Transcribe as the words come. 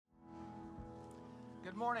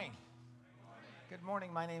Good morning. Good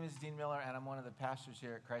morning. My name is Dean Miller, and I'm one of the pastors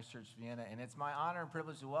here at Christ Church Vienna, and it's my honor and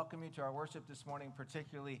privilege to welcome you to our worship this morning,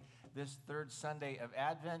 particularly this third Sunday of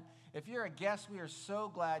Advent. If you're a guest, we are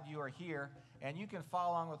so glad you are here, and you can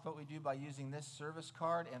follow along with what we do by using this service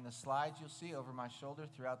card and the slides you'll see over my shoulder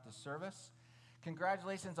throughout the service.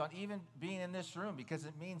 Congratulations on even being in this room, because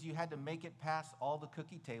it means you had to make it past all the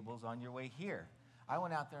cookie tables on your way here. I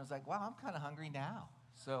went out there and was like, wow, I'm kind of hungry now.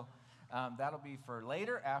 So that'll be for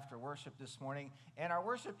later after worship this morning. And our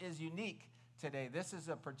worship is unique today. This is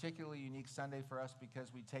a particularly unique Sunday for us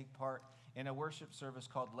because we take part in a worship service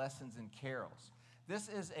called Lessons and Carols. This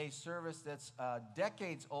is a service that's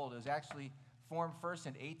decades old. It was actually formed first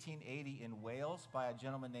in 1880 in Wales by a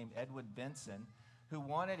gentleman named Edward Benson, who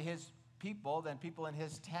wanted his people, then people in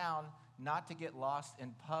his town, not to get lost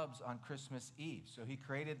in pubs on Christmas Eve. So he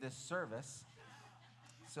created this service.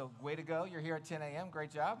 So way to go. You're here at 10 a.m.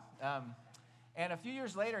 Great job. And a few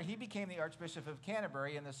years later, he became the Archbishop of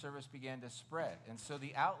Canterbury, and the service began to spread. And so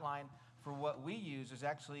the outline for what we use is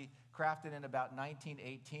actually crafted in about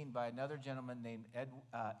 1918 by another gentleman named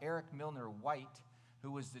Eric Milner White,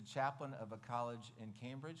 who was the chaplain of a college in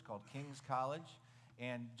Cambridge called King's College.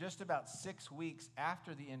 And just about 6 weeks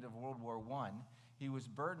after the end of World War I, he was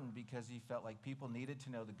burdened because he felt like people needed to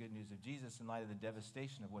know the good news of Jesus in light of the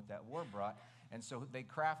devastation of what that war brought. And so they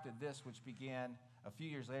crafted this, which began a few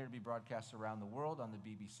years later to be broadcast around the world on the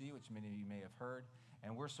BBC, which many of you may have heard.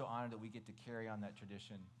 And we're so honored that we get to carry on that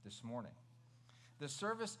tradition this morning. The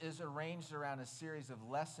service is arranged around a series of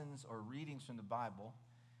lessons or readings from the Bible,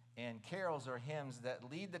 and carols are hymns that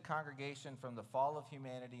lead the congregation from the fall of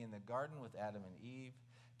humanity in the garden with Adam and Eve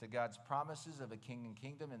to God's promises of a king and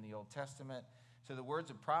kingdom in the Old Testament, to the words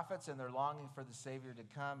of prophets and their longing for the Savior to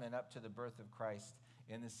come, and up to the birth of Christ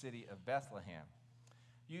in the city of Bethlehem.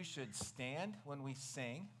 You should stand when we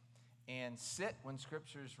sing and sit when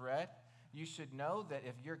Scripture is read. You should know that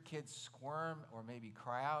if your kids squirm or maybe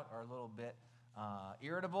cry out or are a little bit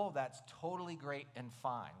irritable, that's totally great and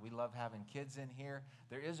fine. We love having kids in here.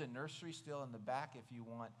 There is a nursery still in the back if you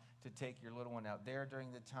want to take your little one out there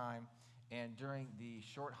during the time. And during the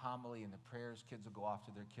short homily and the prayers, kids will go off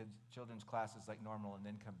to their children's classes like normal and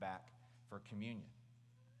then come back for communion.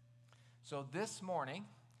 So this morning,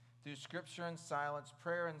 through Scripture and silence,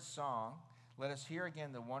 prayer and song, let us hear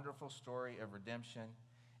again the wonderful story of redemption.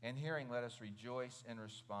 And hearing, let us rejoice and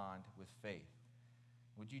respond with faith.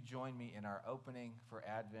 Would you join me in our opening for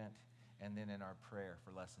Advent and then in our prayer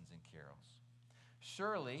for Lessons and Carols?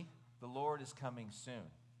 Surely the Lord is coming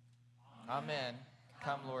soon. Amen.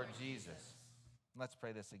 Come, Lord Jesus. Let's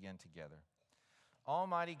pray this again together.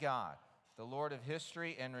 Almighty God, the Lord of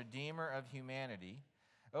history and Redeemer of humanity,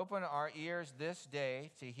 open our ears this day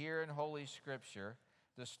to hear in Holy Scripture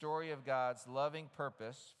the story of God's loving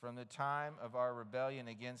purpose from the time of our rebellion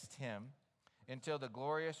against Him until the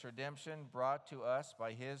glorious redemption brought to us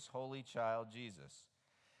by His holy child, Jesus.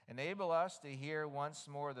 Enable us to hear once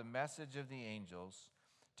more the message of the angels,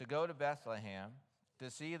 to go to Bethlehem, to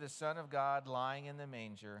see the Son of God lying in the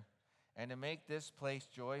manger, and to make this place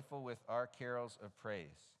joyful with our carols of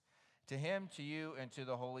praise. To Him, to you, and to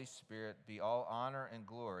the Holy Spirit be all honor and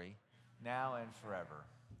glory, now and forever.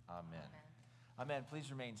 Amen. Amen. Amen. Please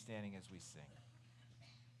remain standing as we sing.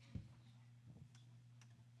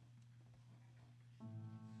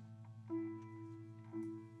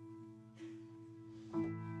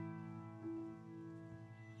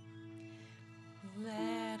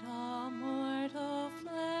 Let all mortal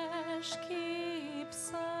flesh keep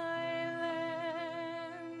silence,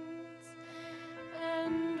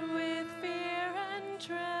 and with fear and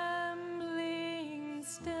trembling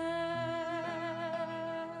stand.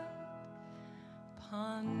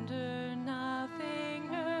 Ponder nothing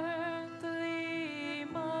earthly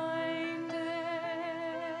minded,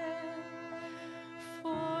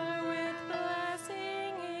 for with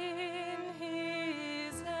blessing in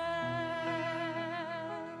His hand,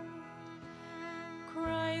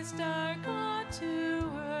 Christ our God to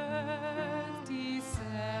earth descended,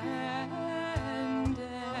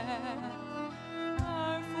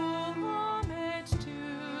 our full homage to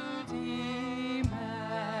demand.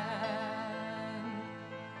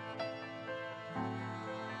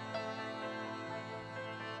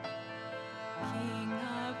 King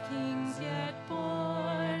of kings, yet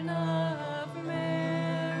born of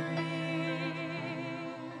Mary,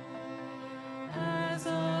 as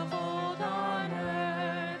of old on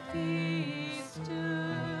earth He stood,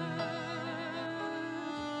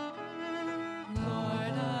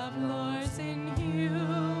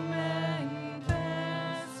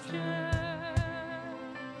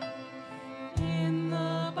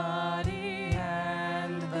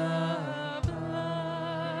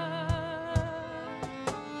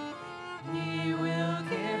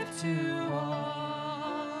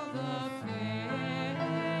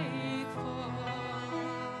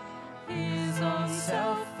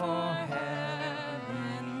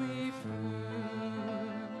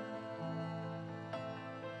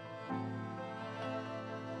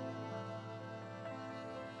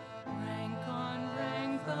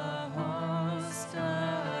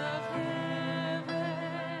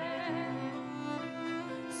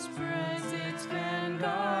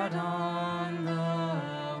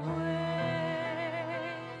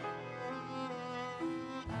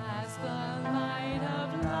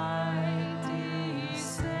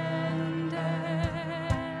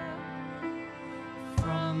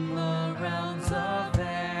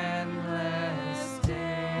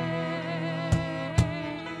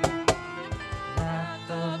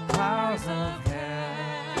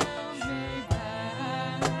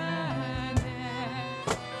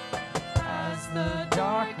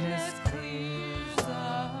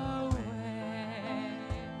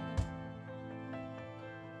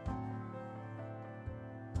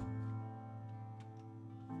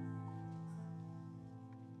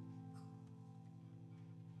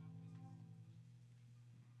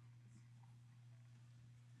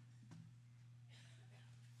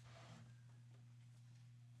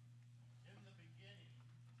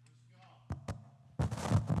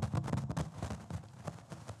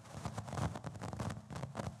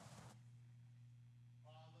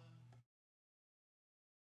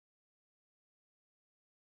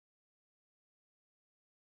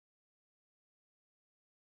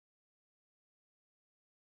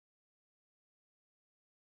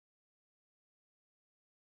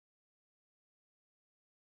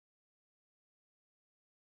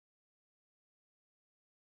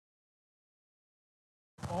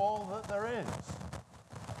 all that there is.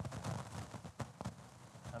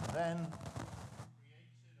 And then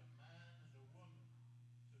created a man and a woman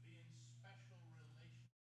to be in special relation.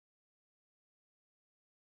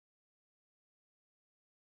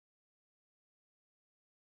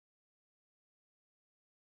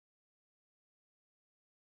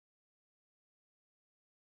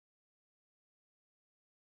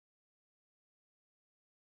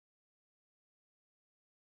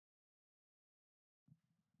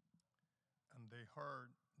 And they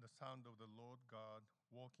heard the sound of the Lord God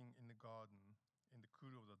walking in the garden in the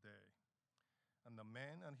cool of the day. And the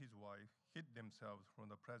man and his wife hid themselves from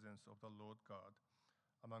the presence of the Lord God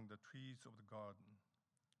among the trees of the garden.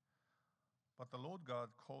 But the Lord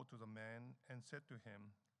God called to the man and said to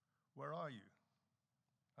him, "Where are you?"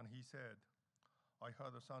 And he said, "I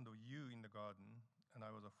heard the sound of you in the garden, and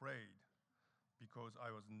I was afraid, because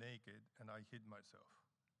I was naked and I hid myself."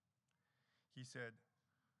 He said,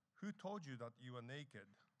 "Who told you that you were naked?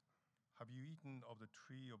 Have you eaten of the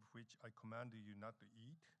tree of which I commanded you not to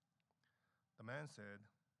eat?" The man said,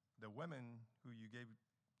 "The woman who you gave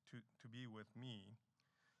to be with me,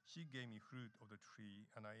 she gave me fruit of the tree,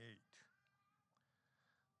 and I ate."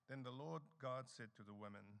 Then the Lord God said to the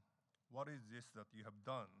woman, "What is this that you have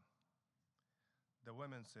done?" The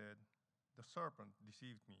woman said, "The serpent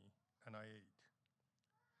deceived me, and I ate."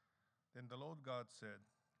 Then the Lord God said,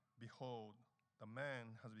 "Behold, the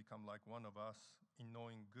man has become like one of us in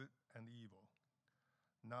knowing good and evil.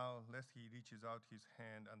 Now lest he reaches out his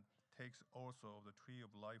hand and takes also of the tree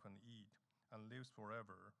of life and eat, and lives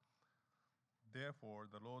forever." Therefore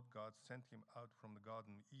the Lord God sent him out from the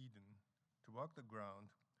Garden of Eden to walk the ground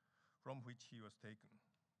from which he was taken.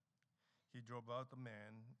 He drove out the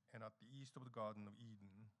man, and at the east of the Garden of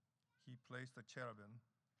Eden he placed the cherubim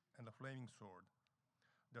and the flaming sword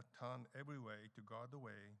that turned every way to guard the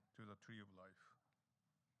way to the tree of life.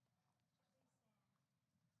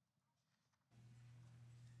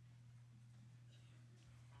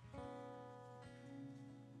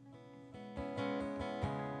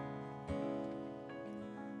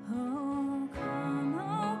 Oh,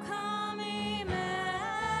 come, Emmanuel,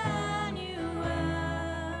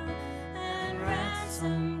 and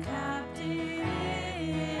ransom captive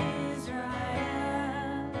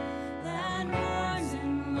Israel, that mourns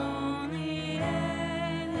in lonely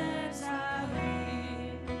exile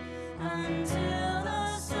until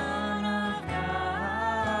the Son of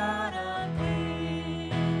God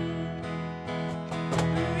appear.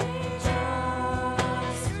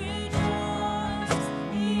 Rejoice, rejoice,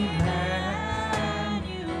 Emmanuel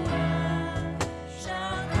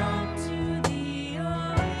shall come to thee, O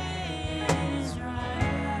Israel.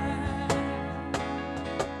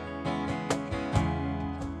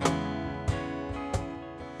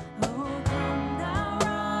 Oh, come, thou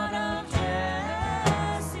rod of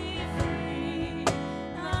Jesse, free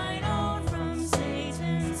thine own from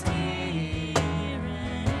Satan's tyranny.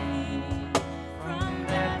 From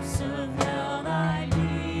depths of hell thy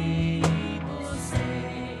people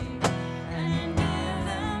save, and give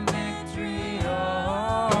them victory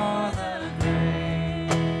o'er the grave.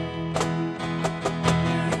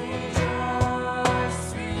 Rejoice,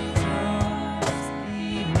 rejoice,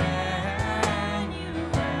 Emmanuel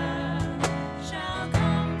shall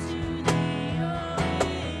come to thee, O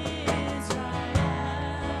Israel.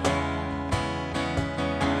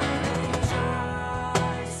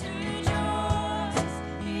 Rejoice, rejoice,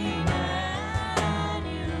 Emmanuel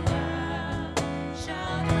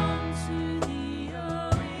shall come to thee, O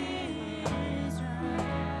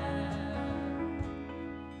Israel.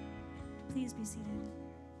 Please be seated.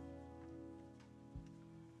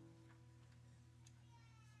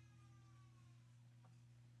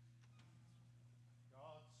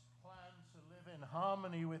 God's plan to live in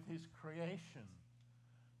harmony with his creation,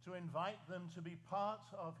 to invite them to be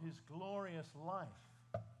part of his glorious life,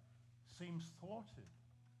 seems thwarted.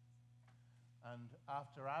 And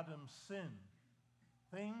after Adam's sin,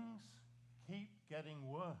 things keep getting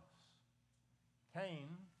worse.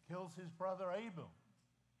 Cain kills his brother Abel.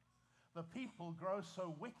 The people grow so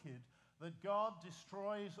wicked that God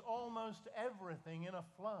destroys almost everything in a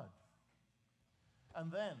flood.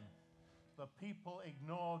 And then the people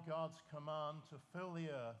ignore God's command to fill the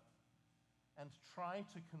earth and try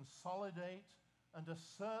to consolidate and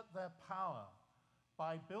assert their power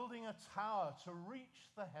by building a tower to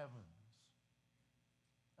reach the heavens.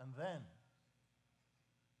 And then,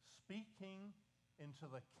 speaking into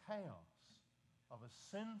the chaos of a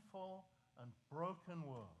sinful and broken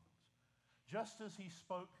world, just as he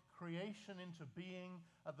spoke creation into being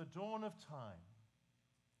at the dawn of time,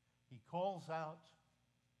 he calls out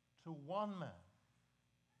to one man,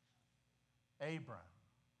 Abraham,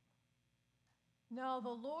 Now the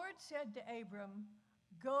Lord said to Abram,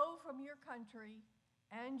 "Go from your country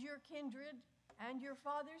and your kindred and your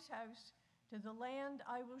father's house to the land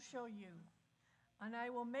I will show you, and I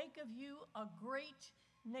will make of you a great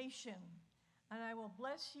nation, and I will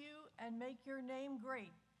bless you and make your name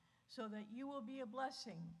great, so that you will be a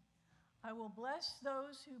blessing. I will bless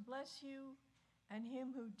those who bless you, and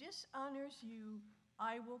him who dishonors you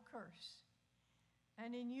I will curse.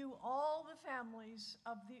 And in you all the families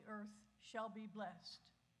of the earth shall be blessed."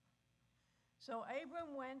 So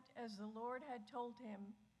Abram went as the Lord had told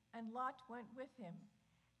him, and Lot went with him.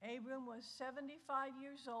 Abram was 75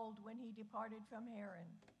 years old when he departed from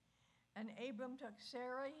Haran. And Abram took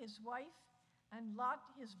Sarai his wife, and Lot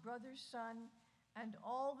his brother's son, and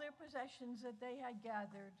all their possessions that they had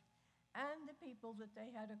gathered, and the people that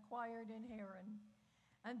they had acquired in Haran.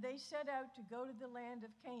 And they set out to go to the land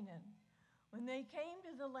of Canaan. When they came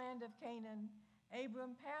to the land of Canaan,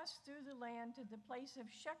 Abram passed through the land to the place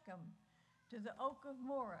of Shechem, to the oak of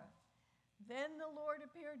Moreh. Then the Lord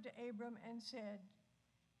appeared to Abram and said,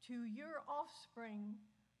 "To your offspring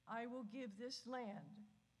I will give this land."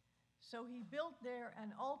 So he built there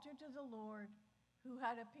an altar to the Lord who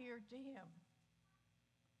had appeared to him.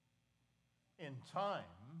 In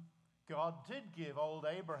time, God did give old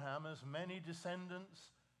Abraham as many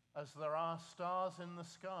descendants as there are stars in the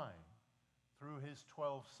sky through his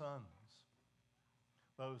 12 sons.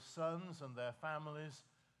 Those sons and their families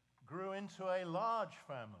grew into a large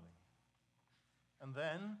family, and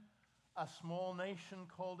then a small nation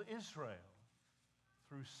called Israel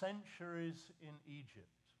through centuries in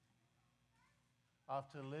Egypt.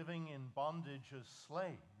 After living in bondage as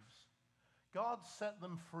slaves, God set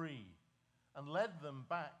them free and led them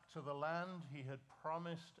back to the land he had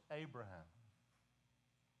promised Abraham.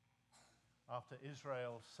 After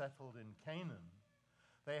Israel settled in Canaan,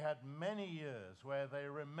 they had many years where they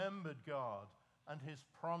remembered God and his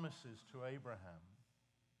promises to Abraham.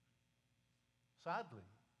 Sadly,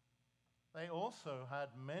 they also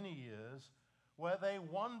had many years where they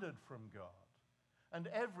wandered from God, and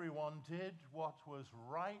everyone did what was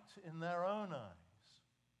right in their own eyes.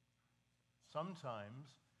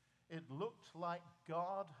 Sometimes it looked like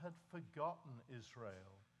God had forgotten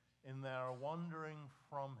Israel in their wandering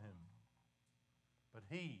from him. But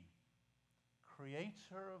he,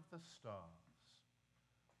 creator of the stars,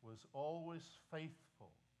 was always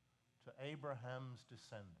faithful to Abraham's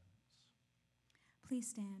descendants. Please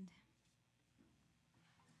stand.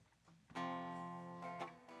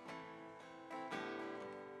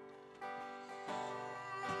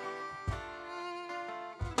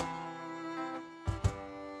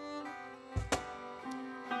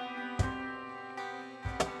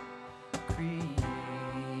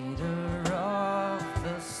 Creator of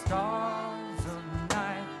the stars of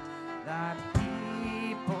night, thy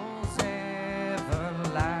people's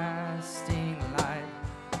everlasting light,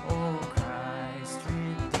 O Christ,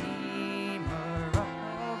 Redeemer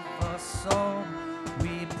of us all.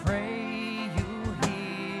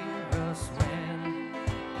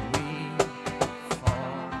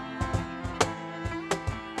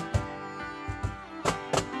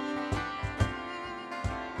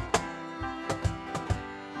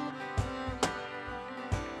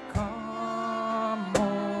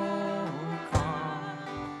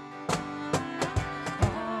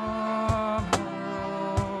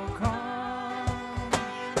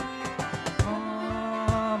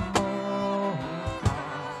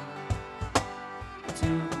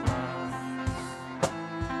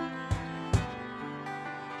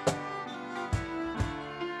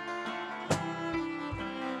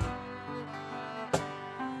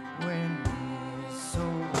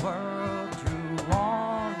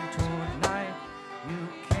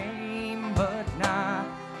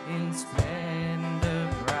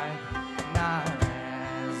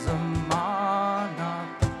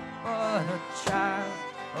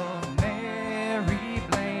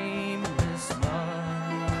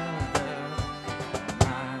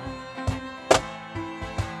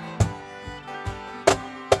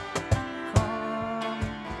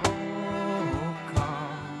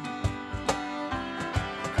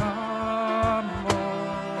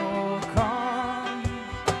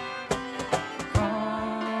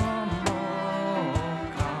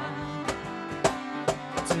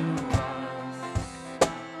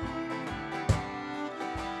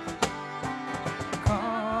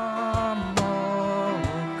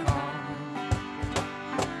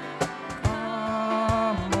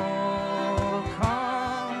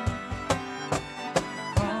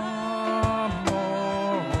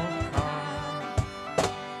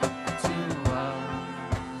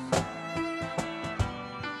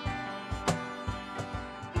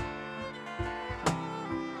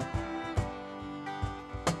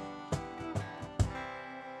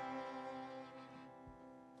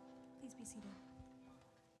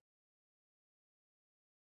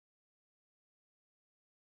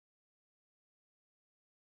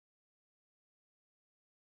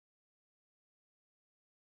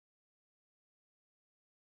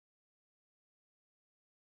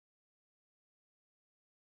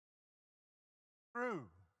 grew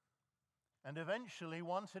and eventually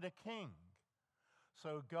wanted a king.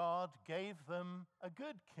 So God gave them a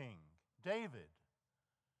good king, David,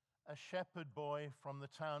 a shepherd boy from the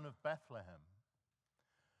town of Bethlehem.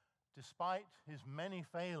 Despite his many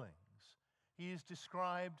failings, he is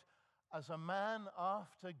described as a man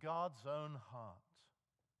after God's own heart.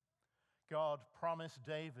 God promised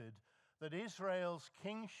David that Israel's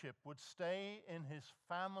kingship would stay in his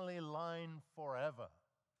family line forever.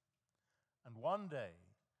 And one day,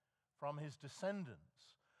 from his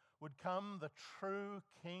descendants, would come the true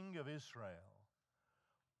king of Israel,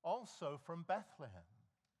 also from Bethlehem,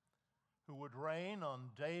 who would reign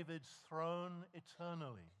on David's throne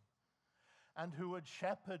eternally, and who would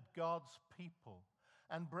shepherd God's people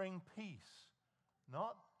and bring peace,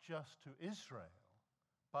 not just to Israel,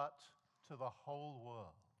 but to the whole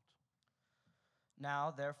world.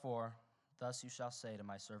 Now, therefore, thus you shall say to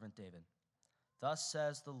my servant David, Thus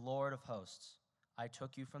says the Lord of hosts, I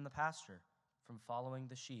took you from the pasture, from following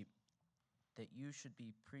the sheep, that you should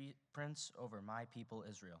be prince over my people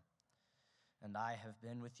Israel. And I have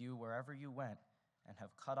been with you wherever you went, and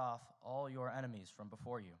have cut off all your enemies from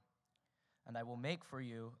before you. And I will make for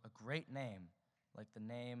you a great name, like the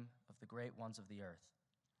name of the great ones of the earth.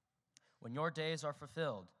 When your days are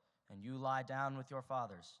fulfilled, and you lie down with your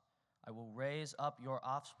fathers, I will raise up your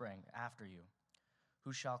offspring after you,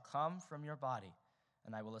 who shall come from your body,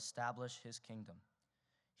 and I will establish his kingdom.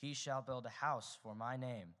 He shall build a house for my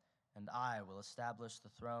name, and I will establish the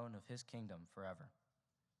throne of his kingdom forever.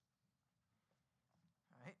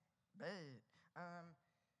 All right.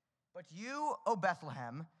 But you, O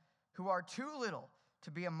Bethlehem, who are too little to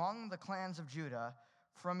be among the clans of Judah,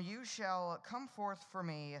 from you shall come forth for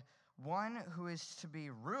me one who is to be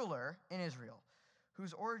ruler in Israel,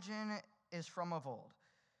 whose origin is from of old,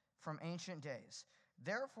 from ancient days.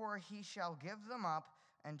 Therefore he shall give them up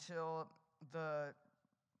until the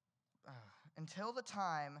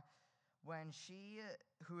time when she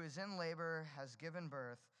who is in labor has given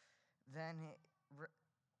birth. Then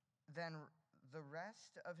the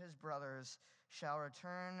rest of his brothers shall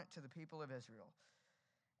return to the people of Israel,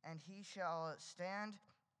 and he shall stand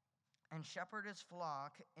and shepherd his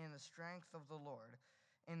flock in the strength of the Lord,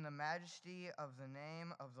 in the majesty of the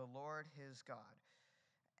name of the Lord his God.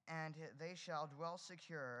 And they shall dwell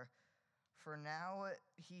secure, for now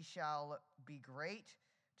he shall be great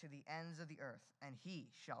to the ends of the earth, and he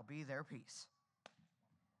shall be their peace.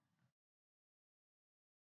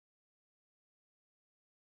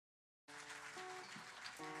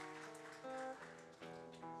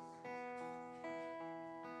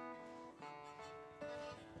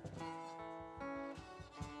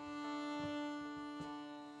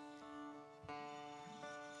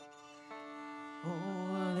 Oh,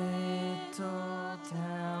 little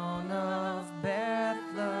town of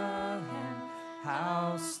Bethlehem,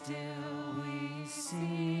 how still we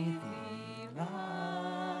see thee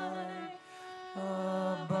lie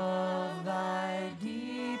above thy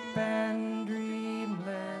deep and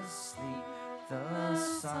dreamless sleep. The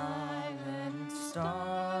silent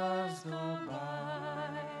stars go by,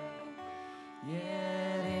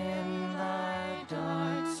 yet in thy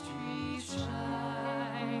dark streets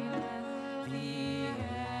shine the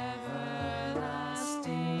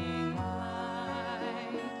everlasting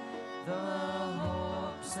light. The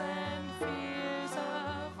hopes and fears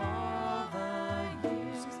of all the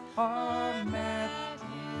years are met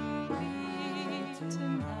in thee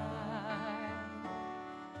tonight.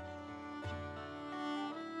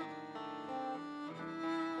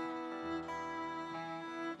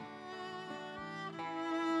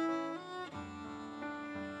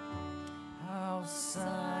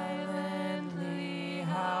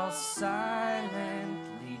 How silently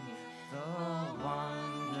the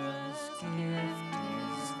wondrous gift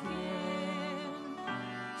is given.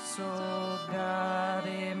 So God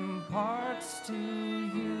imparts to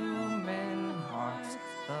human hearts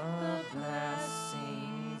the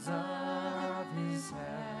blessings of his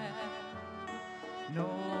hand.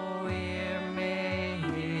 No ear may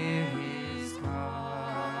hear his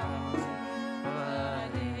calling,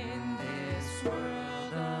 but in this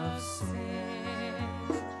world of sin,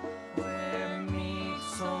 where meek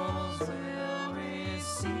souls will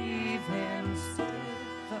receive him still,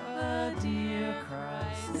 the dear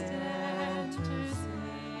Christ enters in.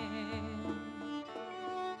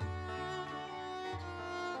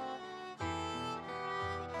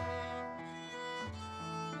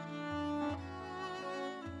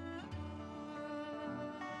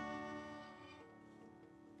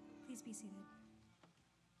 Please be seated.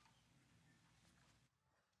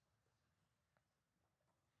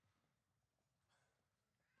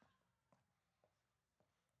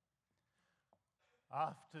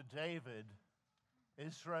 After David,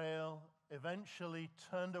 Israel eventually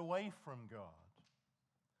turned away from God.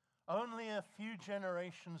 Only a few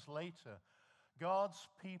generations later, God's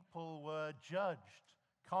people were judged,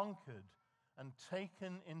 conquered, and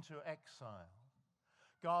taken into exile.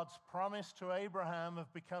 God's promise to Abraham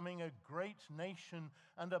of becoming a great nation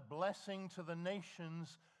and a blessing to the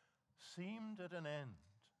nations seemed at an end.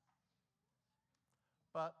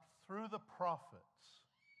 But through the prophets,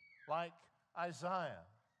 like Isaiah,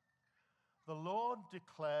 the Lord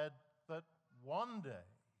declared that one day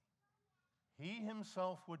he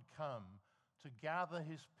himself would come to gather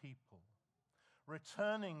his people,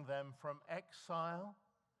 returning them from exile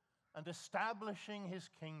and establishing his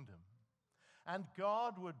kingdom. And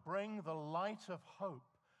God would bring the light of hope,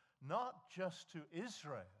 not just to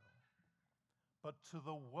Israel, but to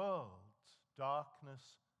the world's darkness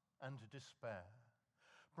and despair,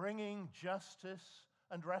 bringing justice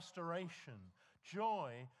and restoration,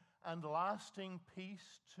 joy and lasting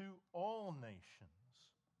peace to all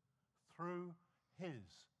nations through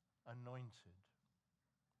his anointed.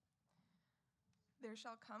 There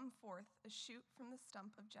shall come forth a shoot from the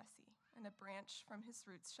stump of Jesse, and a branch from his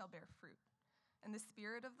roots shall bear fruit. And the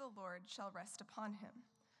Spirit of the Lord shall rest upon him,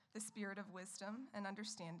 the Spirit of wisdom and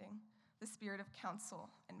understanding, the Spirit of counsel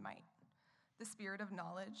and might, the Spirit of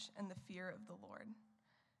knowledge and the fear of the Lord.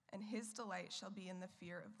 And his delight shall be in the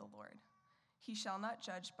fear of the Lord. He shall not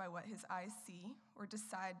judge by what his eyes see, or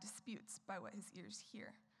decide disputes by what his ears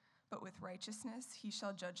hear. But with righteousness he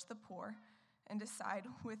shall judge the poor, and decide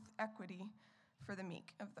with equity for the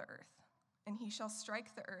meek of the earth. And he shall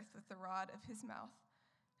strike the earth with the rod of his mouth,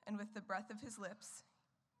 and with the breath of his lips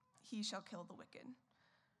he shall kill the wicked.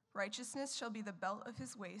 Righteousness shall be the belt of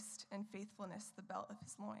his waist, and faithfulness the belt of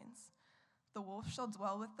his loins. The wolf shall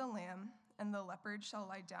dwell with the lamb, and the leopard shall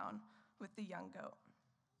lie down with the young goat.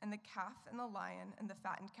 And the calf and the lion and the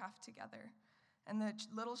fattened calf together, and the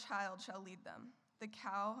little child shall lead them. The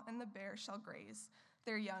cow and the bear shall graze,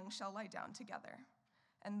 their young shall lie down together.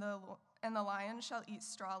 And the lion shall eat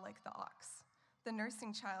straw like the ox. The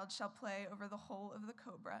nursing child shall play over the hole of the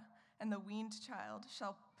cobra, and the weaned child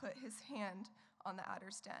shall put his hand on the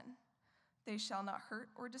adder's den. They shall not hurt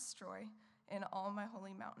or destroy in all my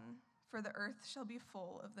holy mountain, for the earth shall be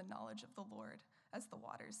full of the knowledge of the Lord as the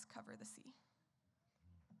waters cover the sea.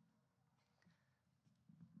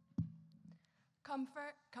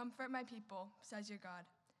 Comfort, comfort my people, says your God.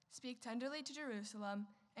 Speak tenderly to Jerusalem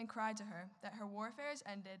and cry to her that her warfare is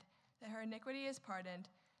ended, that her iniquity is pardoned,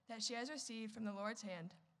 that she has received from the Lord's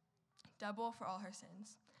hand double for all her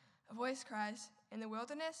sins. A voice cries, in the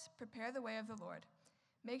wilderness, prepare the way of the Lord.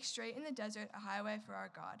 Make straight in the desert a highway for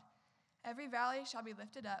our God. Every valley shall be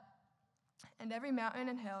lifted up, and every mountain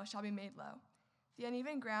and hill shall be made low. The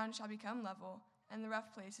uneven ground shall become level, and the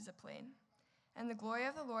rough places a plain. And the glory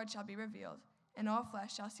of the Lord shall be revealed, and all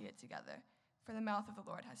flesh shall see it together, for the mouth of the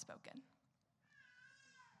Lord has spoken.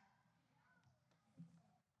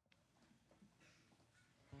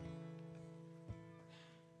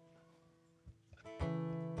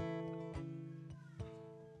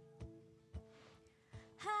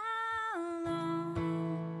 How long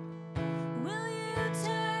will you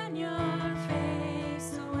turn your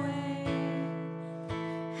face away?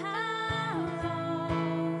 How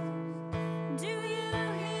long do you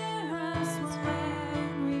hear us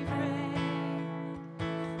when we pray?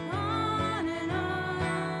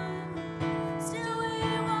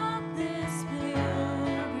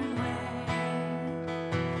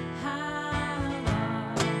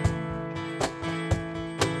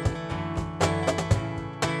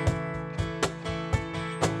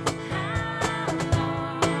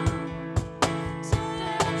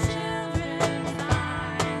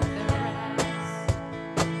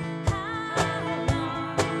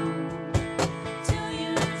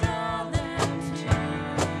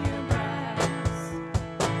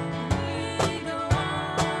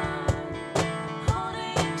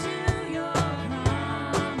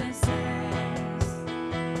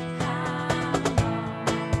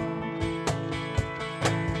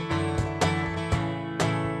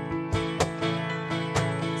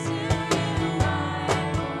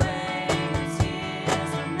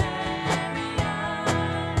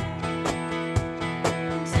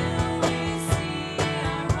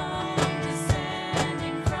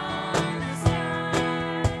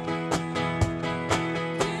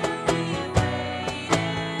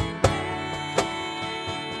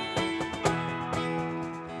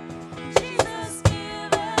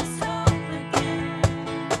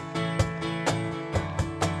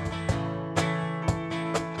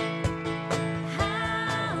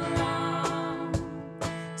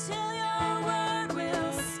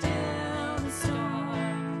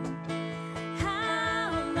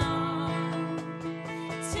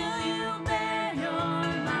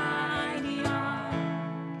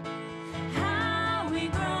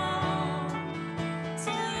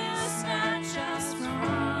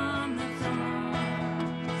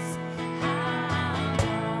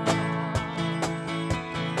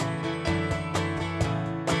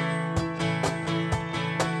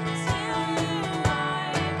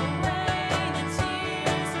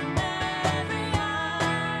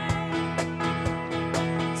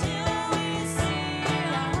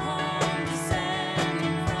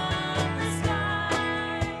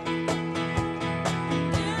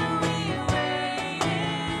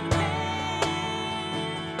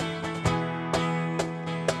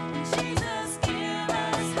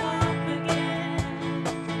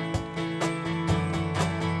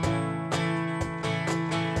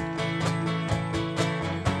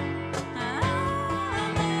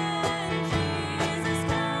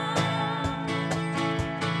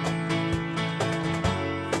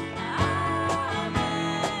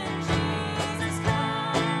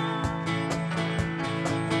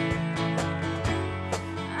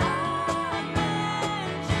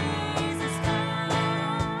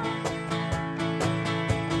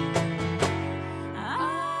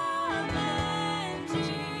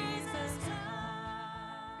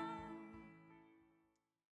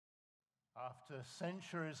 After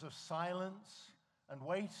centuries of silence and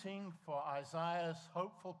waiting for Isaiah's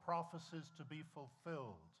hopeful prophecies to be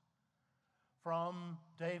fulfilled, from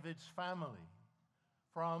David's family,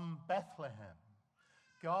 from Bethlehem,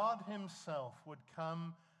 God himself would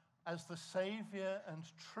come as the Savior and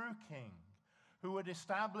true King who would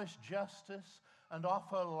establish justice and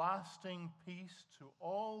offer lasting peace to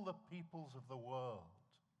all the peoples of the world.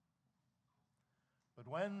 But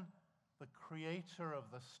when the Creator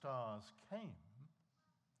of the stars came,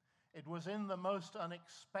 it was in the most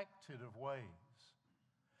unexpected of ways.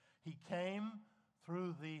 He came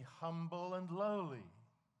through the humble and lowly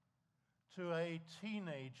to a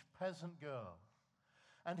teenage peasant girl,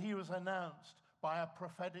 and he was announced by a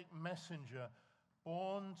prophetic messenger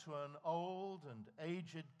born to an old and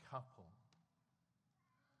aged couple.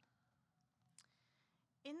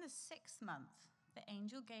 In the 6th month, the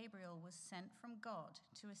angel Gabriel was sent from God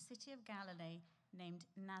to a city of Galilee named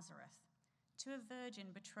Nazareth, to a virgin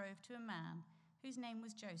betrothed to a man whose name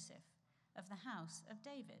was Joseph, of the house of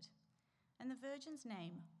David, and the virgin's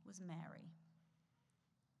name was Mary.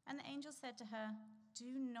 And the angel said to her,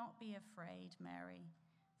 "Do not be afraid, Mary,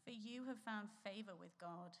 for you have found favor with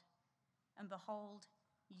God. And behold,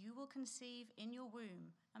 you will conceive in your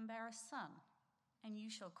womb and bear a son, and you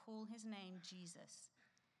shall call his name Jesus.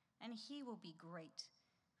 And he will be great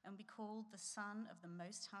and be called the Son of the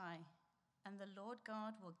Most High. And the Lord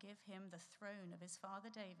God will give him the throne of his father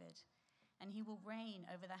David, and he will reign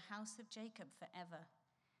over the house of Jacob forever,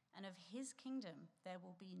 and of his kingdom there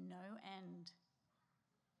will be no end."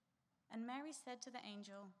 And Mary said to the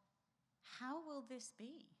angel, "How will this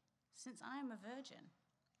be, since I am a virgin?"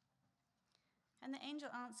 And the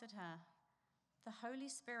angel answered her, "The Holy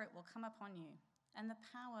Spirit will come upon you, and the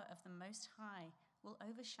power of the Most High will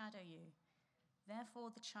overshadow you.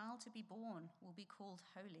 Therefore the child to be born will be called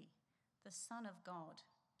Holy, the Son of God.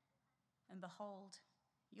 And behold,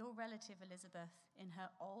 your relative Elizabeth, in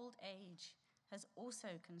her old age, has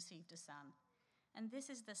also conceived a son. And this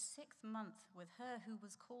is the 6th month with her who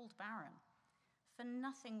was called barren. For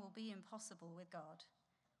nothing will be impossible with God."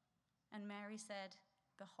 And Mary said,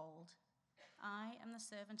 "Behold, I am the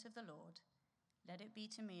servant of the Lord. Let it be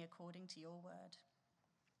to me according to your word."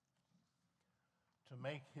 To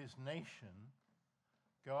make his nation,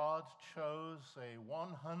 God chose a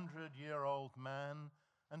 100-year-old man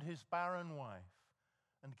and his barren wife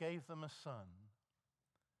and gave them a son.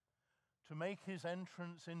 To make his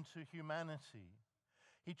entrance into humanity,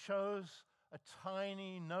 he chose a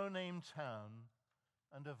tiny, no-name town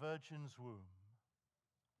and a virgin's womb.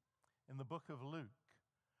 In the book of Luke,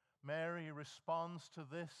 Mary responds to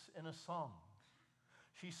this in a song.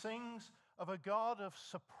 She sings of a God of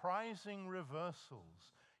surprising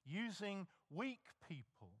reversals, using weak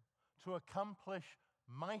people to accomplish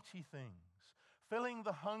mighty things, filling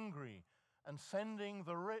the hungry and sending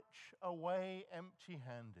the rich away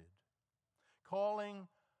empty-handed, calling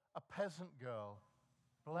a peasant girl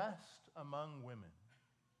blessed among women.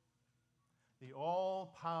 The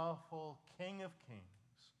all-powerful King of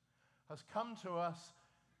Kings has come to us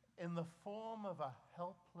in the form of a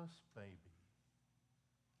helpless baby.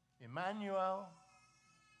 Emmanuel,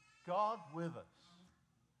 God with us,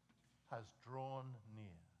 has drawn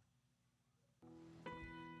near.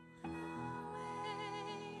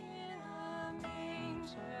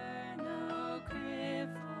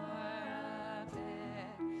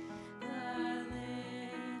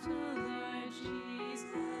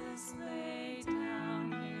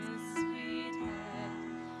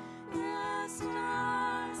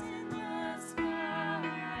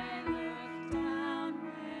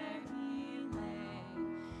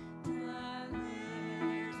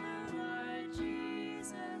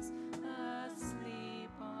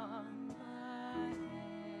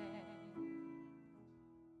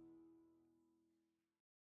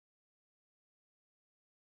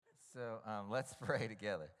 So let's pray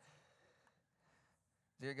together.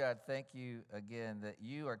 Dear God, thank you again that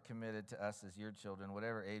you are committed to us as your children,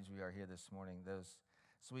 whatever age we are here this morning. Those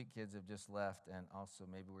sweet kids have just left, and also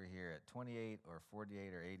maybe we're here at 28 or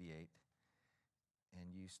 48 or 88,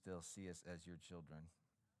 and you still see us as your children.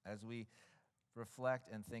 As we reflect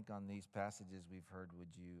and think on these passages we've heard,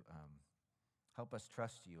 would you help us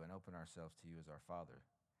trust you and open ourselves to you as our Father,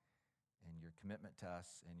 and your commitment to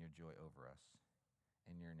us and your joy over us.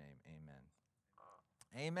 In your name, amen.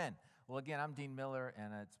 Amen. Well, again, I'm Dean Miller,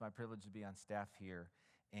 and it's my privilege to be on staff here.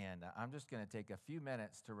 And I'm just going to take a few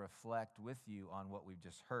minutes to reflect with you on what we've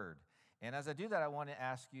just heard. And as I do that, I want to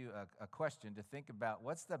ask you a question to think about.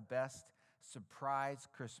 What's the best surprise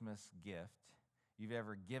Christmas gift you've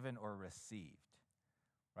ever given or received?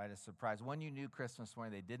 right? A surprise. One you knew Christmas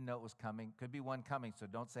morning, they didn't know it was coming. Could be one coming, so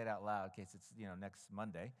don't say it out loud in case it's, next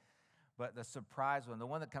Monday. But the surprise one, the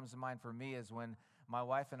one that comes to mind for me is when my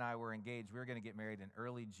wife and I were engaged. We were going to get married in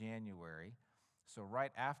early January, so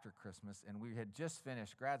right after Christmas, and we had just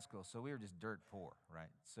finished grad school, so we were just dirt poor, right?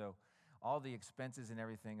 So all the expenses and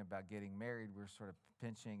everything about getting married, we're sort of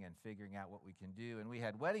pinching and figuring out what we can do. And we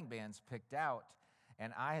had wedding bands picked out,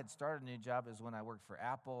 and I had started a new job as when I worked for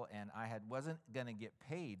Apple, and wasn't going to get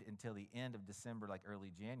paid until the end of December, like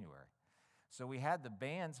early January. So we had the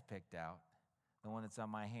bands picked out, the one that's on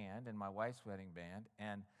my hand, and my wife's wedding band,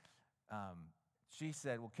 and she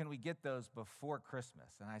said, well, can we get those before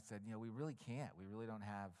Christmas? And I said, we really can't. We really don't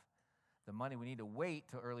have the money. We need to wait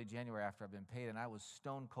till early January after I've been paid. And I was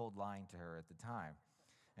stone cold lying to her at the time.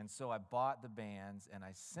 And so I bought the bands, and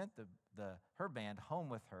I sent her band home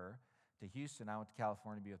with her to Houston. I went to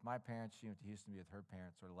California to be with my parents. She went to Houston to be with her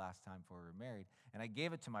parents, sort of last time before we were married. And I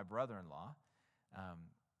gave it to my brother-in-law,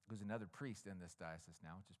 who's another priest in this diocese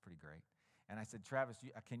now, which is pretty great. And I said, Travis,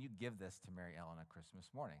 can you give this to Mary Ellen on Christmas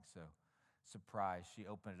morning? So, surprise, she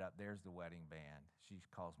opened it up. There's the wedding band. She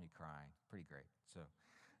calls me crying. Pretty great. So,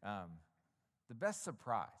 the best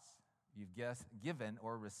surprise you've given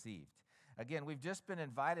or received. Again, we've just been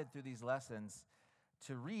invited through these lessons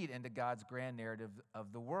to read into God's grand narrative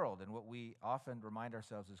of the world. And what we often remind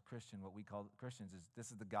ourselves as what we call Christians, is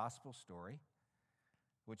this is the gospel story,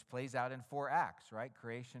 which plays out in 4 acts, right?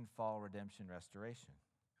 Creation, fall, redemption, restoration.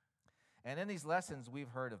 And in these lessons, we've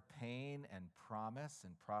heard of pain and promise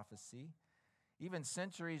and prophecy. Even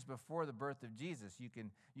centuries before the birth of Jesus, you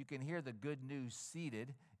can hear the good news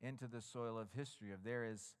seeded into the soil of history of there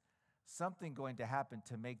is something going to happen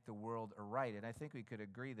to make the world aright. And I think we could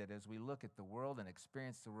agree that as we look at the world and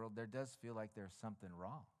experience the world, there does feel like there's something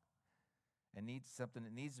wrong and something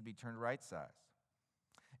that needs to be turned right size.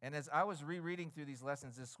 And as I was rereading through these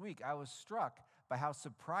lessons this week, I was struck by how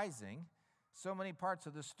surprising so many parts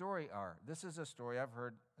of the story are. This is a story I've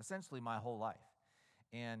heard essentially my whole life.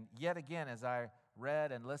 And yet again, as I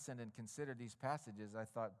read and listened and considered these passages, I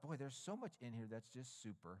thought, boy, there's so much in here that's just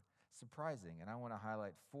super surprising. And I want to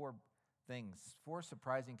highlight 4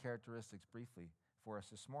 surprising characteristics briefly for us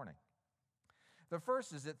this morning. The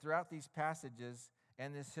first is that throughout these passages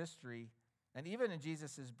and this history, and even in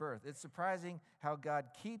Jesus' birth, it's surprising how God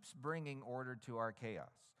keeps bringing order to our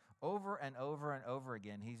chaos. Over and over and over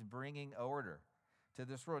again, he's bringing order to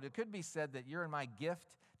this world. It could be said that your and my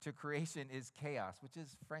gift to creation is chaos, which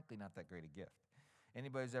is frankly not that great a gift.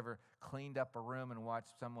 Anybody who's ever cleaned up a room and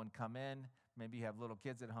watched someone come in, maybe you have little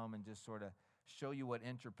kids at home and just sort of show you what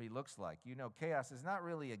entropy looks like. Chaos is not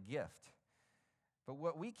really a gift. But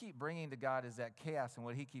what we keep bringing to God is that chaos, and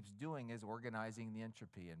what he keeps doing is organizing the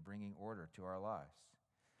entropy and bringing order to our lives.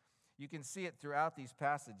 You can see it throughout these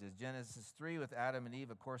passages. Genesis 3 with Adam and Eve,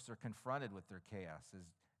 of course, they're confronted with their chaos as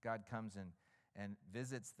God comes and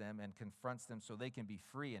visits them and confronts them so they can be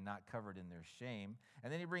free and not covered in their shame.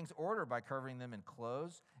 And then he brings order by covering them in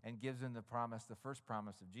clothes and gives them the first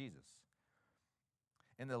promise of Jesus.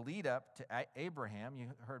 In the lead up to Abraham, you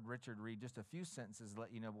heard Richard read just a few sentences to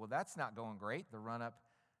let you know, well, that's not going great, the run up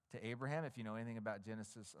to Abraham. If you know anything about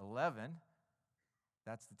Genesis 11,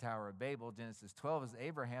 that's the Tower of Babel. Genesis 12 is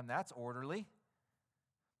Abraham. That's orderly.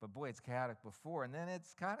 But boy, it's chaotic before, and then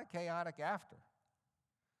it's kind of chaotic after.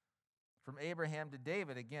 From Abraham to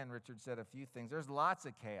David, again, Richard said a few things. There's lots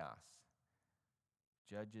of chaos.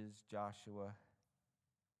 Judges, Joshua.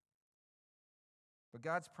 But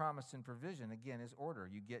God's promise and provision, again, is order.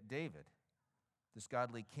 You get David, this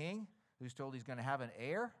godly king who's told he's going to have an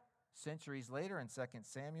heir centuries later in 2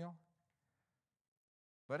 Samuel.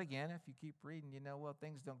 But again, if you keep reading,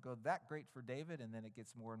 things don't go that great for David, and then it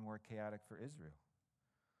gets more and more chaotic for Israel.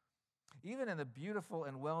 Even in the beautiful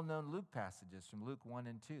and well-known Luke passages from Luke 1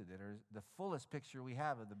 and 2 that are the fullest picture we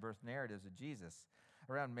have of the birth narratives of Jesus,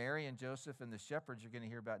 around Mary and Joseph and the shepherds you're going to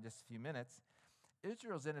hear about in just a few minutes,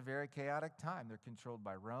 Israel's in a very chaotic time. They're controlled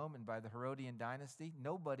by Rome and by the Herodian dynasty.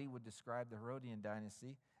 Nobody would describe the Herodian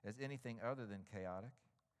dynasty as anything other than chaotic.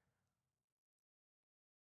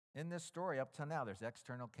 In this story, up till now, there's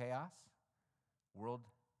external chaos, world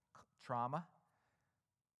trauma,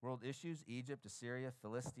 world issues, Egypt, Assyria,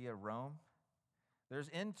 Philistia, Rome. There's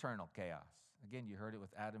internal chaos. Again, you heard it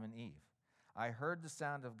with Adam and Eve. I heard the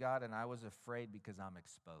sound of God and I was afraid because I'm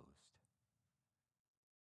exposed.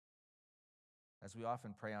 As we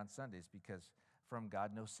often pray on Sundays, because from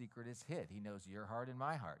God no secret is hid. He knows your heart and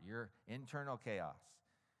my heart, your internal chaos.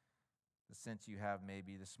 The sense you have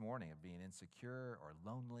maybe this morning of being insecure or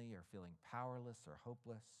lonely or feeling powerless or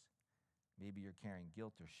hopeless. Maybe you're carrying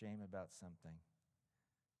guilt or shame about something.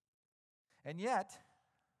 And yet,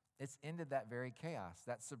 It's into that very chaos.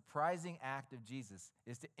 That surprising act of Jesus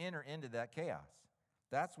is to enter into that chaos.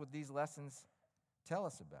 That's what these lessons tell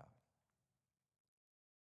us about.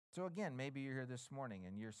 So again, maybe you're here this morning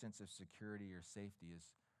and your sense of security or safety is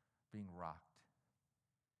being rocked.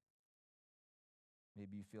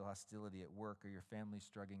 Maybe you feel hostility at work or your family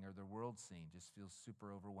struggling or the world scene just feels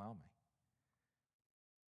super overwhelming.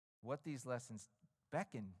 What these lessons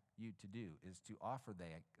beckon you to do is to offer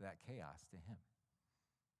that chaos to him.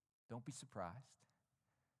 Don't be surprised.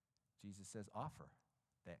 Jesus says, offer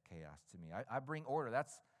that chaos to me. I bring order.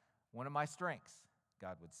 That's one of my strengths,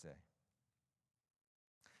 God would say.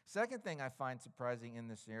 Second thing I find surprising in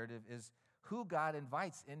this narrative is who God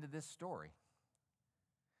invites into this story.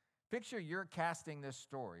 Picture you're casting this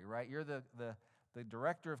story, right? You're the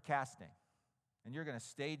director of casting, and you're going to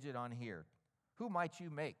stage it on here. Who might you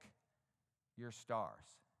make your stars?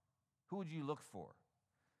 Who would you look for?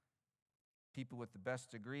 People with the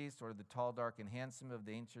best degrees, sort of the tall, dark, and handsome of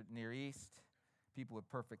the ancient Near East. People with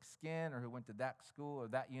perfect skin or who went to that school or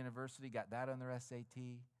that university, got that on their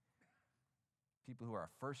SAT. People who are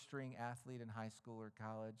a first-string athlete in high school or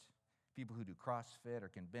college. People who do CrossFit or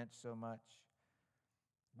can bench so much.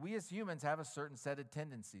 We as humans have a certain set of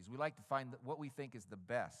tendencies. We like to find what we think is the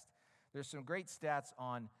best. There's some great stats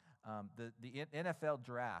on the NFL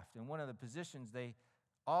draft, and one of the positions they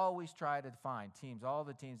always try to find teams, all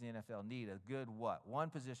the teams in the NFL need a good what?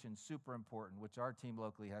 One position super important, which our team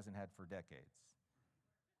locally hasn't had for decades.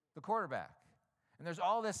 The quarterback. And there's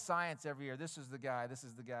all this science every year. This is the guy, this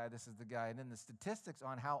is the guy, this is the guy. And then the statistics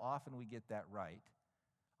on how often we get that right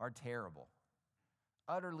are terrible.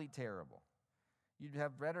 Utterly terrible. You'd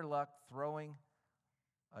have better luck throwing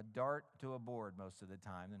a dart to a board most of the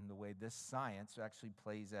time than the way this science actually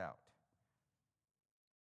plays out.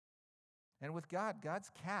 And with God, God's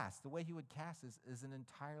cast, the way he would cast is an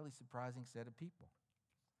entirely surprising set of people.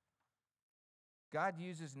 God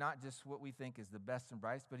uses not just what we think is the best and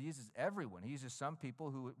brightest, but he uses everyone. He uses some people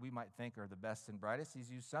who we might think are the best and brightest. He's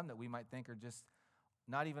used some that we might think are just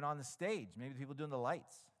not even on the stage, maybe the people doing the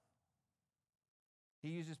lights. He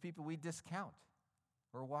uses people we discount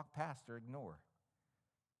or walk past or ignore.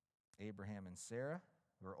 Abraham and Sarah,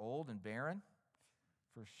 who are old and barren,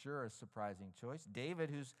 for sure a surprising choice. David,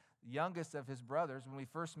 who's the youngest of his brothers. When we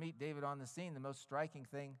first meet David on the scene, the most striking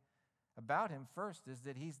thing about him first is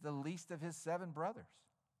that he's the least of his 7 brothers.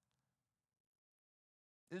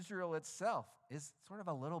 Israel itself is sort of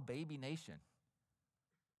a little baby nation.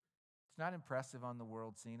 It's not impressive on the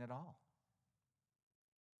world scene at all.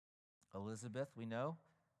 Elizabeth, we know,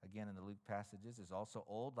 again in the Luke passages, is also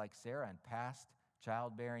old like Sarah and past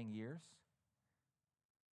childbearing years.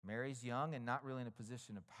 Mary's young and not really in a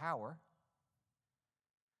position of power.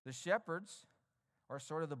 The shepherds are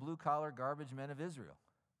sort of the blue-collar garbage men of Israel.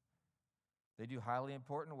 They do highly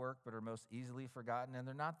important work but are most easily forgotten, and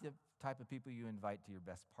they're not the type of people you invite to your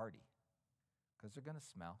best party because they're going to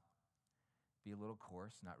smell, be a little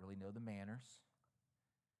coarse, not really know the manners.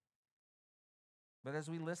 But as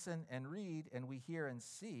we listen and read and we hear and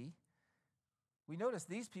see, we notice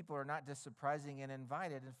these people are not just surprising and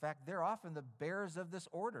invited. In fact, they're often the bearers of this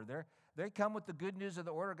order. They come with the good news of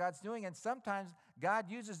the order God's doing, and sometimes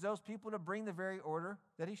God uses those people to bring the very order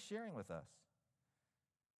that he's sharing with us.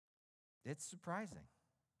 It's surprising.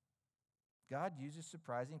 God uses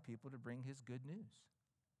surprising people to bring his good news.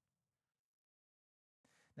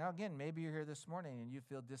 Now again, maybe you're here this morning and you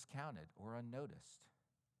feel discounted or unnoticed,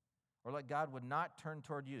 or like God would not turn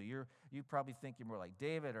toward you. You probably think you're more like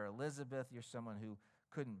David or Elizabeth. You're someone who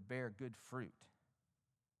couldn't bear good fruit.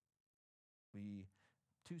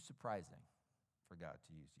 Too surprising for God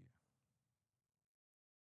to use you.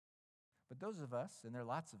 But those of us, and there are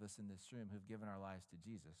lots of us in this room who've given our lives to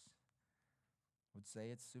Jesus, would say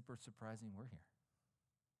it's super surprising we're here.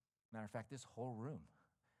 Matter of fact, this whole room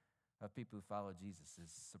of people who follow Jesus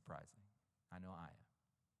is surprising. I know I am.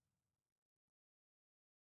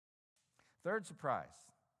 Third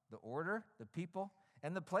surprise, the order, the people,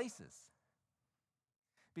 and the places.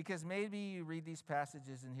 Because maybe you read these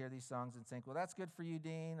passages and hear these songs and think, well, that's good for you,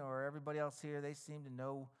 Dean, or everybody else here, they seem to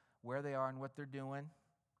know where they are and what they're doing.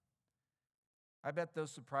 I bet those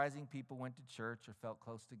surprising people went to church or felt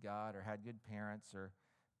close to God or had good parents or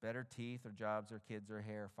better teeth or jobs or kids or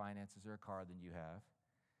hair, finances or a car than you have.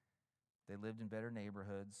 They lived in better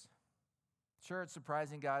neighborhoods. Sure, it's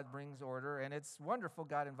surprising God brings order, and it's wonderful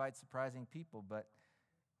God invites surprising people, but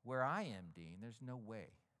where I am, Dean, there's no way.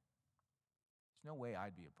 There's no way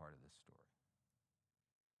I'd be a part of this story.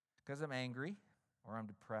 Because I'm angry, or I'm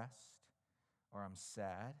depressed, or I'm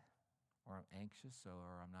sad, or I'm anxious,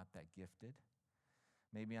 or I'm not that gifted.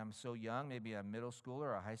 Maybe I'm so young, maybe I'm a middle schooler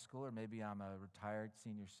or a high schooler, maybe I'm a retired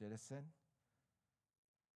senior citizen.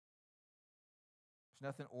 There's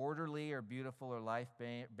nothing orderly or beautiful or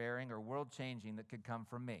life-bearing or world-changing that could come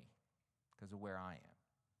from me because of where I am.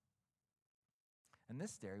 And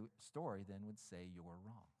this story then would say you're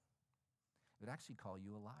wrong. It would actually call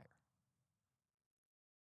you a liar.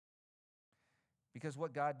 Because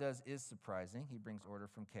what God does is surprising. He brings order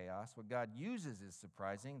from chaos. What God uses is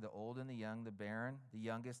surprising: the old and the young, the barren, the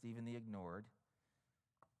youngest, even the ignored.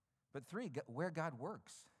 But three, where God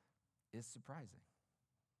works is surprising.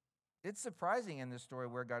 It's surprising in this story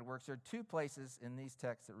where God works. There are two places in these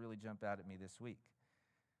texts that really jump out at me this week.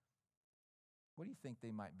 What do you think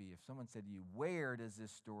they might be? If someone said to you, where does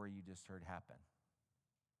this story you just heard happen?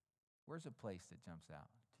 Where's a place that jumps out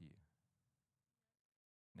to you?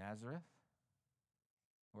 Nazareth?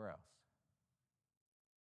 Where else?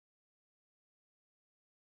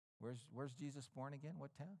 Where's Jesus born again?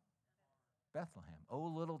 What town? Bethlehem. Oh,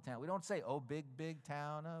 little town. We don't say, oh, big, big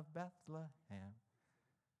town of Bethlehem.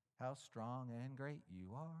 How strong and great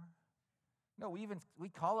you are. No, we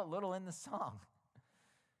call it little in the song.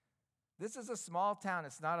 This is a small town.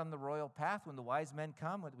 It's not on the royal path. When the wise men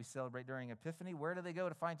come, what we celebrate during Epiphany, where do they go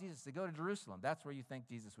to find Jesus? They go to Jerusalem. That's where you think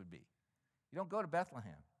Jesus would be. You don't go to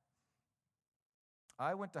Bethlehem.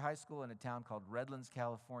 I went to high school in a town called Redlands,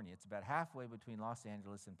 California. It's about halfway between Los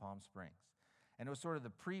Angeles and Palm Springs. And it was sort of the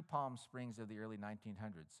pre-Palm Springs of the early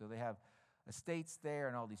 1900s. So they have estates there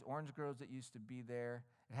and all these orange groves that used to be there.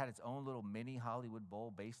 It had its own little mini Hollywood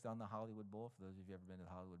Bowl based on the Hollywood Bowl, for those of you who have ever been to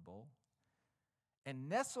the Hollywood Bowl. And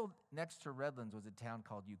nestled next to Redlands was a town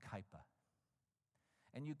called Yucaipa.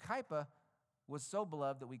 And Yucaipa was so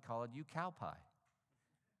beloved that we call it U-Cal-Pie.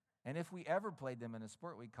 And if we ever played them in a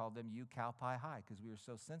sport, we called them U-Cal-Pie High because we were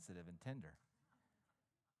so sensitive and tender.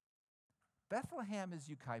 Bethlehem is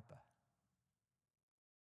Yucaipa.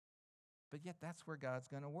 But yet that's where God's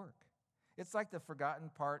going to work. It's like the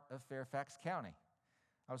forgotten part of Fairfax County.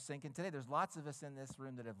 I was thinking today, there's lots of us in this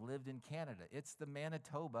room that have lived in Canada. It's the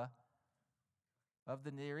Manitoba of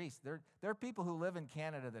the Near East. There are people who live in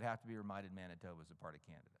Canada that have to be reminded Manitoba is a part of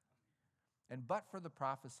Canada. And but for the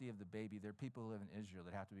prophecy of the baby, there are people who live in Israel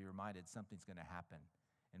that have to be reminded something's going to happen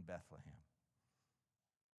in Bethlehem.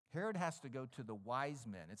 Herod has to go to the wise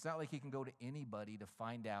men. It's not like he can go to anybody to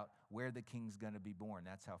find out where the king's going to be born.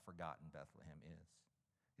 That's how forgotten Bethlehem is.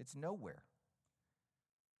 It's nowhere.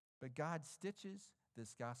 But God stitches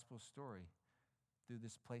this gospel story through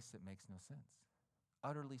this place that makes no sense.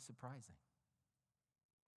 Utterly surprising.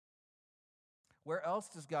 Where else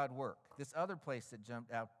does God work? This other place that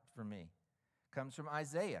jumped out for me comes from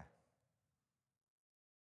Isaiah,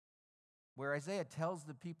 where Isaiah tells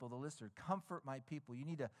the people, the listener, comfort my people. You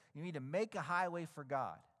need to make a highway for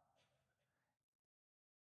God.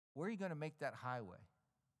 Where are you going to make that highway?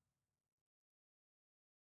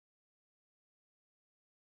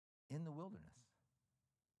 In the wilderness.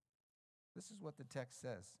 This is what the text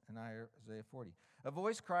says in Isaiah 40. A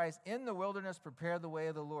voice cries, in the wilderness, prepare the way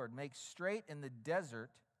of the Lord. Make straight in the desert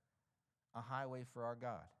a highway for our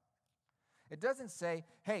God. It doesn't say,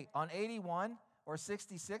 hey, on 81 or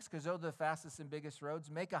 66, because those are the fastest and biggest roads,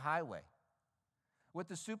 make a highway. With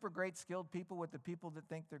the super great skilled people, with the people that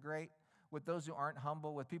think they're great, with those who aren't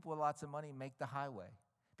humble, with people with lots of money, make the highway.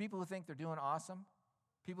 People who think they're doing awesome,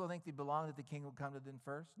 people who think they belong, that the king will come to them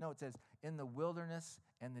first. No, it says, in the wilderness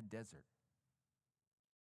and the desert.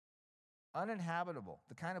 Uninhabitable,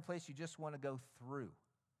 the kind of place you just want to go through.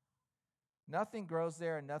 Nothing grows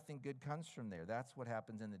there and nothing good comes from there. That's what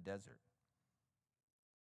happens in the desert.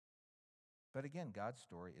 But again, God's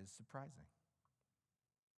story is surprising.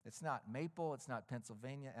 It's not Maple, it's not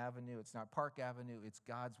Pennsylvania Avenue, it's not Park Avenue, it's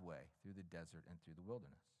God's way through the desert and through the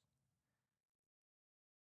wilderness.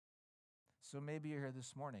 So maybe you're here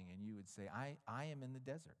this morning and you would say, I am in the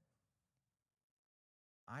desert.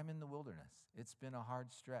 I'm in the wilderness. It's been a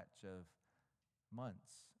hard stretch of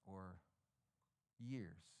months or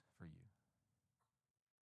years for you.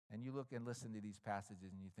 And you look and listen to these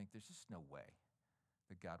passages and you think, there's just no way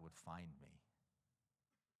that God would find me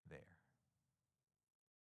there.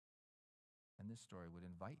 And this story would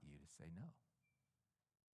invite you to say no.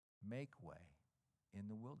 Make way in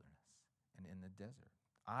the wilderness and in the desert.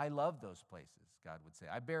 I love those places, God would say.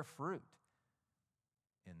 I bear fruit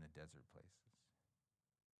in the desert places.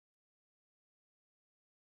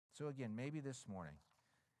 So again, maybe this morning,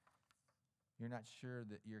 you're not sure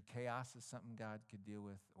that your chaos is something God could deal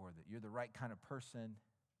with, or that you're the right kind of person,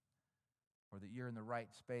 or that you're in the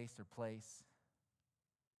right space or place.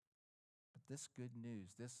 But this good news,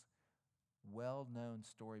 this well-known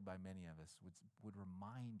story by many of us would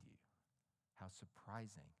remind you how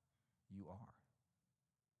surprising you are.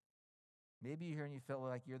 Maybe you're here and you feel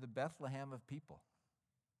like you're the Bethlehem of people.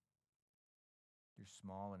 You're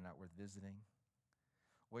small and not worth visiting.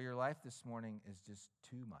 Well, your life this morning is just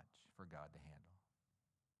too much for God to handle.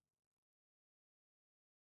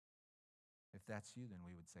 If that's you, then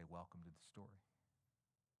we would say, welcome to the story.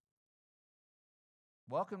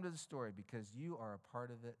 Welcome to the story because you are a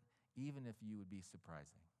part of it, even if you would be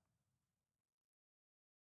surprising.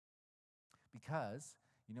 Because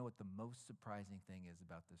you know what the most surprising thing is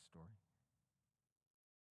about this story?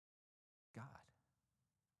 God.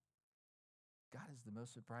 God is the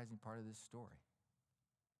most surprising part of this story.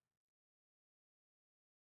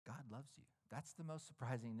 God loves you. That's the most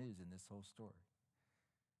surprising news in this whole story.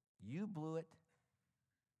 You blew it,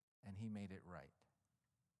 and he made it right.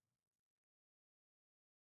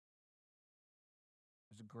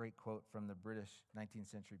 There's a great quote from the British 19th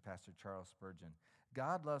century pastor Charles Spurgeon.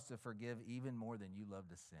 God loves to forgive even more than you love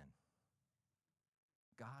to sin.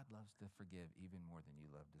 God loves to forgive even more than you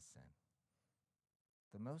love to sin.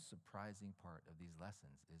 The most surprising part of these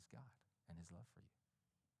lessons is God and his love for you.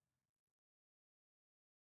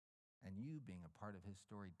 And you being a part of his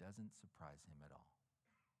story doesn't surprise him at all.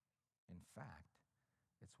 In fact,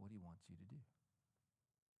 it's what he wants you to do.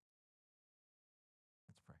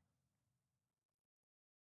 Let's pray.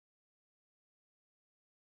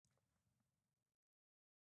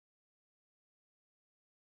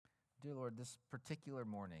 Dear Lord, this particular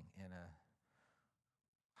morning in a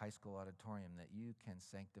high school auditorium that you can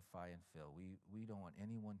sanctify and fill, we don't want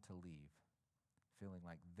anyone to leave feeling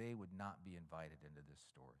like they would not be invited into this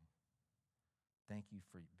story. Thank you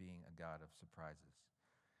for being a God of surprises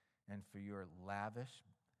and for your lavish,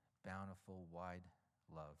 bountiful, wide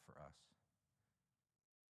love for us.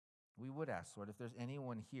 We would ask, Lord, if there's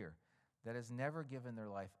anyone here that has never given their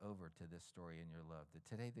life over to this story in your love, that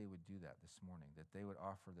today they would do that this morning, that they would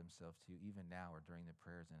offer themselves to you even now or during the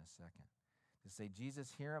prayers in a second. To say,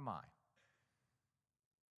 Jesus, here am I.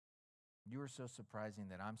 You are so surprising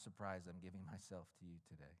that I'm surprised I'm giving myself to you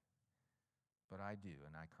today. But I do,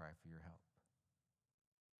 and I cry for your help.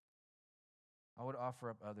 I would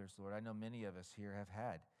offer up others, Lord. I know many of us here have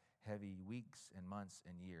had heavy weeks and months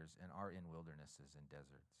and years and are in wildernesses and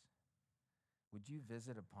deserts. Would you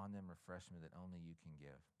visit upon them refreshment that only you can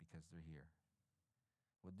give because they're here?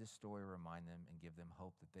 Would this story remind them and give them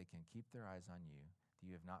hope that they can keep their eyes on you, that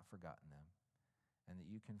you have not forgotten them, and that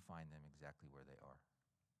you can find them exactly where they are?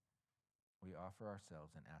 We offer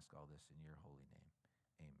ourselves and ask all this in your holy name.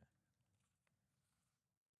 Amen.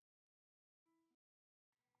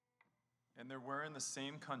 And there were in the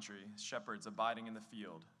same country shepherds abiding in the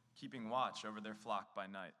field, keeping watch over their flock by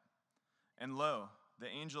night. And lo, the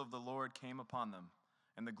angel of the Lord came upon them,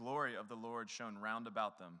 and the glory of the Lord shone round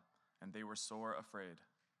about them, and they were sore afraid.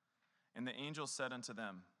 And the angel said unto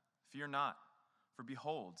them, Fear not, for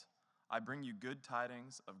behold, I bring you good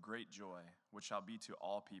tidings of great joy, which shall be to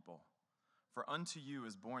all people. For unto you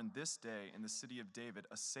is born this day in the city of David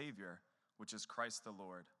a Savior, which is Christ the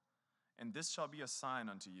Lord. And this shall be a sign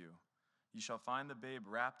unto you. Ye shall find the babe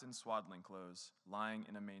wrapped in swaddling clothes, lying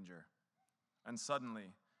in a manger. And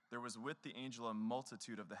suddenly there was with the angel a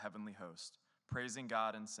multitude of the heavenly host, praising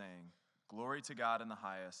God and saying, Glory to God in the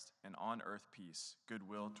highest, and on earth peace,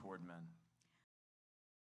 goodwill toward men.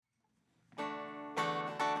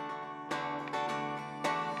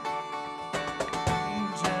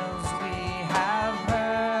 Angels we have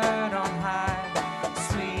heard on high,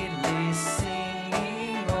 sweetly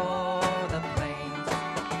singing o'er the plains,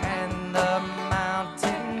 and the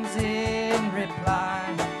mountains in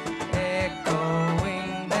reply,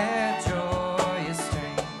 echoing their joyous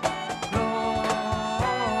strain.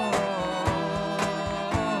 Gloria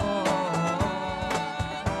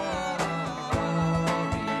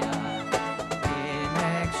in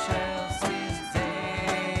excelsis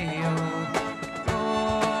Deo.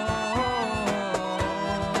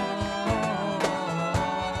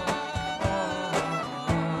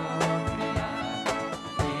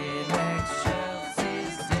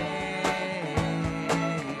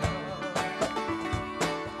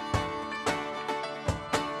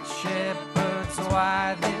 Shepherds,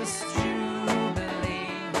 why this